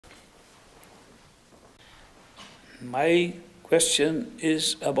My question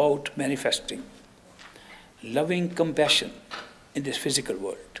is about manifesting loving compassion in this physical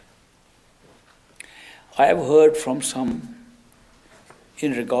world. I have heard from some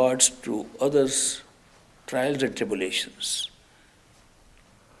in regards to others' trials and tribulations.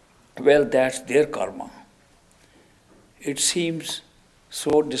 Well, that's their karma. It seems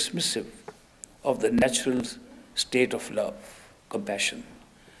so dismissive of the natural state of love, compassion.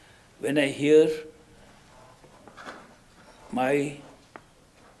 When I hear my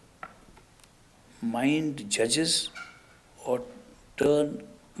mind judges or turn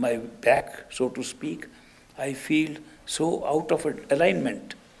my back, so to speak, I feel so out of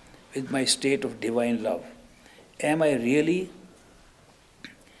alignment with my state of divine love. Am I really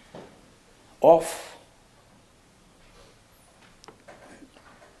off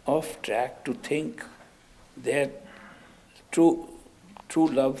track to think that true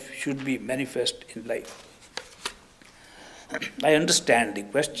love should be manifest in life? I understand the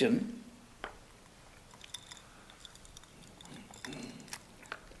question.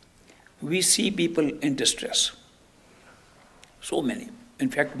 We see people in distress. So many. In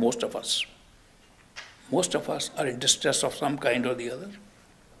fact, most of us. Most of us are in distress of some kind or the other.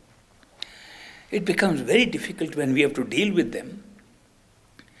 It becomes very difficult when we have to deal with them.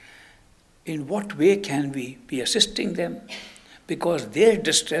 In what way can we be assisting them? Because their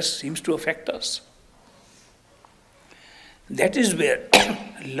distress seems to affect us. That is where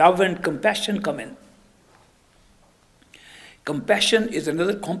love and compassion come in. Compassion is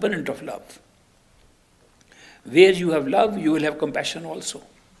another component of love. Where you have love, you will have compassion also.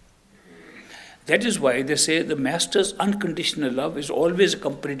 That is why they say the master's unconditional love is always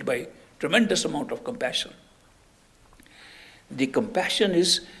accompanied by tremendous amount of compassion. The compassion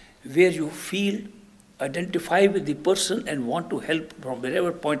is where you feel, identify with the person and want to help from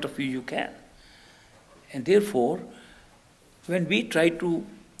wherever point of view you can. And therefore, when we try to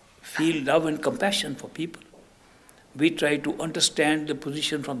feel love and compassion for people, we try to understand the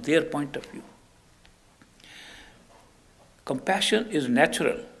position from their point of view. Compassion is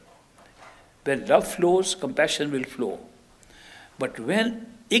natural. When love flows, compassion will flow. But when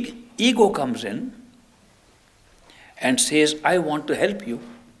ego comes in and says, I want to help you,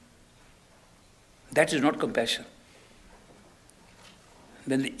 that is not compassion.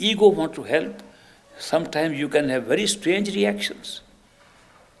 When the ego wants to help, sometimes you can have very strange reactions.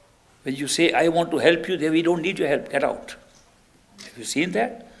 When you say, I want to help you, then we don't need your help, get out. Have you seen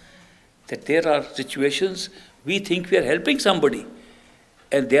that? That there are situations we think we are helping somebody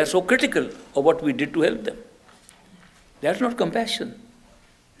and they are so critical of what we did to help them. That's not compassion.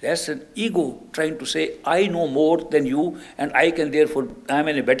 That's an ego trying to say, I know more than you and I can therefore, I'm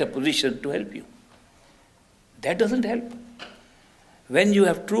in a better position to help you. That doesn't help. When you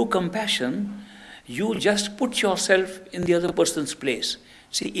have true compassion, you just put yourself in the other person's place.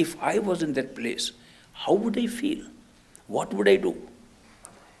 See, if I was in that place, how would I feel? What would I do?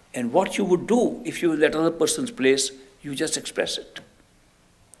 And what you would do if you were in that other person's place, you just express it.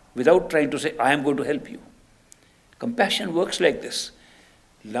 Without trying to say, I am going to help you. Compassion works like this.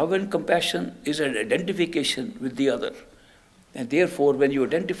 Love and compassion is an identification with the other. And therefore, when you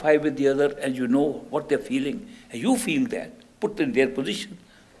identify with the other and you know what they're feeling, and you feel that, put in their position,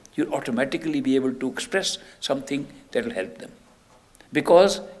 you'll automatically be able to express something that will help them.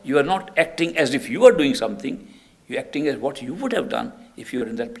 Because you are not acting as if you are doing something, you're acting as what you would have done if you were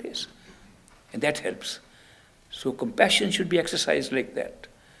in that place. And that helps. So compassion should be exercised like that.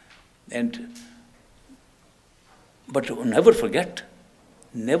 But never forget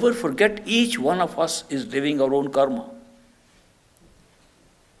each one of us is living our own karma.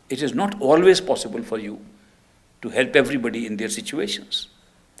 It is not always possible for you to help everybody in their situations.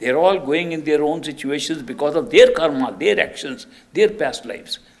 They are all going in their own situations because of their karma, their actions, their past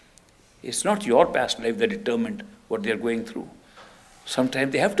lives. It's not your past life that determined what they are going through.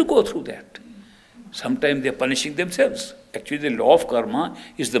 Sometimes they have to go through that. Sometimes they are punishing themselves. Actually, the law of karma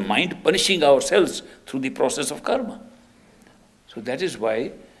is the mind punishing ourselves through the process of karma. So that is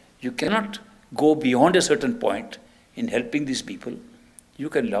why you cannot go beyond a certain point in helping these people. You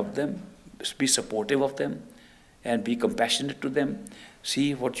can love them, be supportive of them, and be compassionate to them.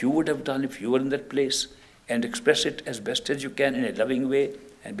 See what you would have done if you were in that place and express it as best as you can in a loving way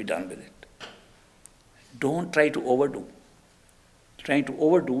and be done with it. Don't try to overdo. Trying to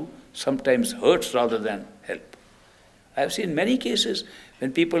overdo sometimes hurts rather than help. I have seen many cases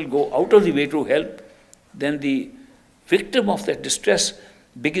when people go out of the way to help, then the victim of that distress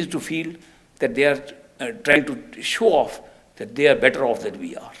begins to feel that they are trying to show off that they are better off than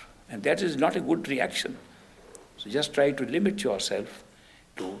we are. And that is not a good reaction. So just try to limit yourself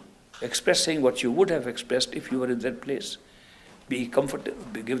to expressing what you would have expressed if you were in that place. Be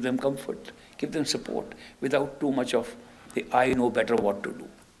comfortable, give them comfort, give them support without too much of the I know better what to do.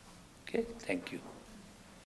 Okay, thank you.